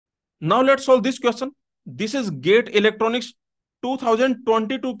Now let's solve this question. This is GATE Electronics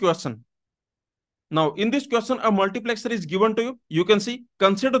 2022 question. Now in this question, a multiplexer is given to you. You can see,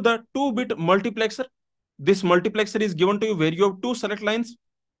 consider the 2-bit multiplexer. This multiplexer is given to you where you have two select lines.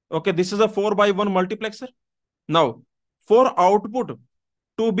 Okay, this is a 4x1 multiplexer. Now, for output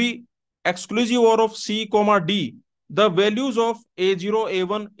to be exclusive OR of C, D, the values of A0,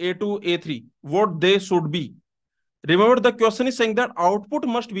 A1, A2, A3, what they should be. Remember, the question is saying that output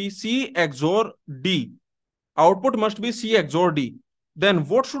must be C XOR D. Output must be C XOR D. Then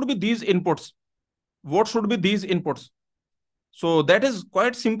what should be these inputs? What should be these inputs? So that is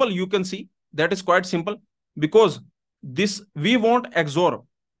quite simple. You can see that is quite simple because this we want XOR.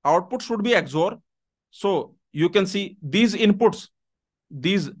 Output should be XOR. So you can see these inputs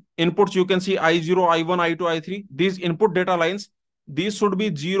you can see I0, I1, I2, I3, these input data lines, these should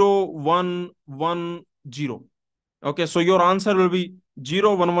be 0, 1, 1, 0. Okay, so your answer will be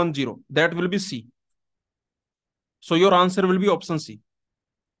 0, 1, 1, 0. That will be C. So your answer will be option C.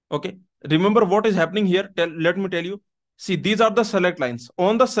 Okay, remember what is happening here. Let me tell you. See, these are the select lines.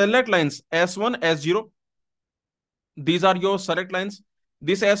 On the select lines, S1, S0, these are your select lines.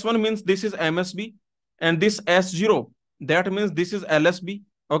 This S1 means this is MSB, and this S0, that means this is LSB.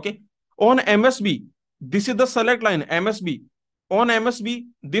 Okay, on MSB, this is the select line, MSB. On MSB,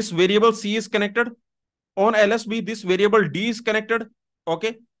 this variable C is connected. On LSB, this variable D is connected.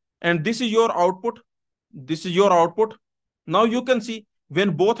 Okay, and this is your output. This is your output. Now you can see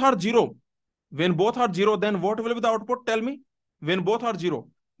when both are 0, then what will be the output? Tell me. When both are 0,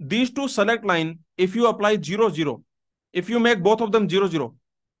 these two select line, if you apply 0, 0, if you make both of them 0, 0,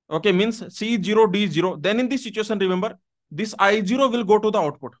 okay, means C0, D0, then in this situation, remember, this I0 will go to the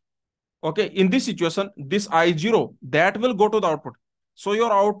output. Okay, in this situation, this I0, that will go to the output. So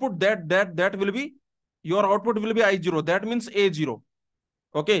your output, that will be, your output will be I0. That means A0.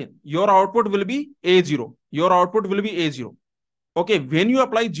 Okay, your output will be A0. Your output will be A0. Okay, when you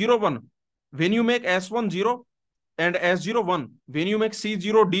apply 0, 1, when you make S1 0 and S0 1, when you make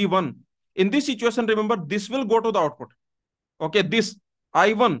C0 D1, in this situation, remember, this will go to the output. Okay, this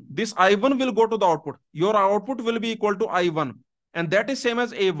I1 will go to the output. Your output will be equal to I1, and that is same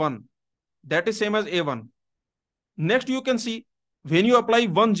as A1. That is same as A1. Next, you can see when you apply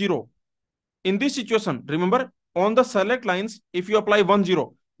 1, 0, in this situation, remember, on the select lines, if you apply 1,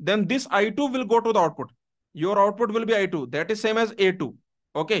 0, then this I2 will go to the output. Your output will be I2. That is same as A2.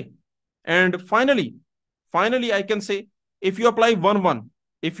 Okay. And finally, I can say, if you apply 1, 1,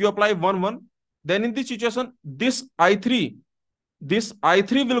 then in this situation, this I3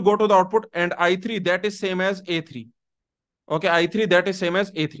 will go to the output, and I3, that is same as A3. Okay, I3, that is same as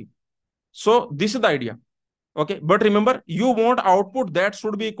A3. So this is the idea. Okay, but remember, you want output that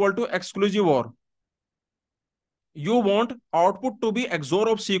should be equal to exclusive OR. You want output to be XOR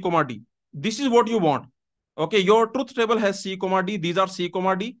of C, D. This is what you want. Okay, your truth table has C, D. These are C,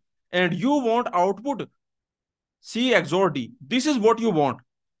 D. And you want output C XOR D. This is what you want.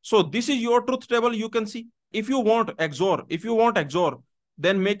 So this is your truth table. You can see, if you want XOR,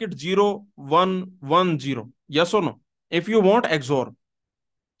 then make it 0, 1, 1, 0. Yes or no? If you want XOR,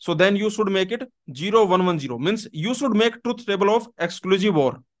 so then you should make it 0, 1, 1, 0. Means you should make truth table of exclusive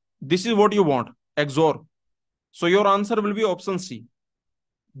OR. This is what you want, XOR. So your answer will be option C.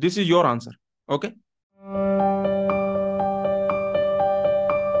 This is your answer. Okay.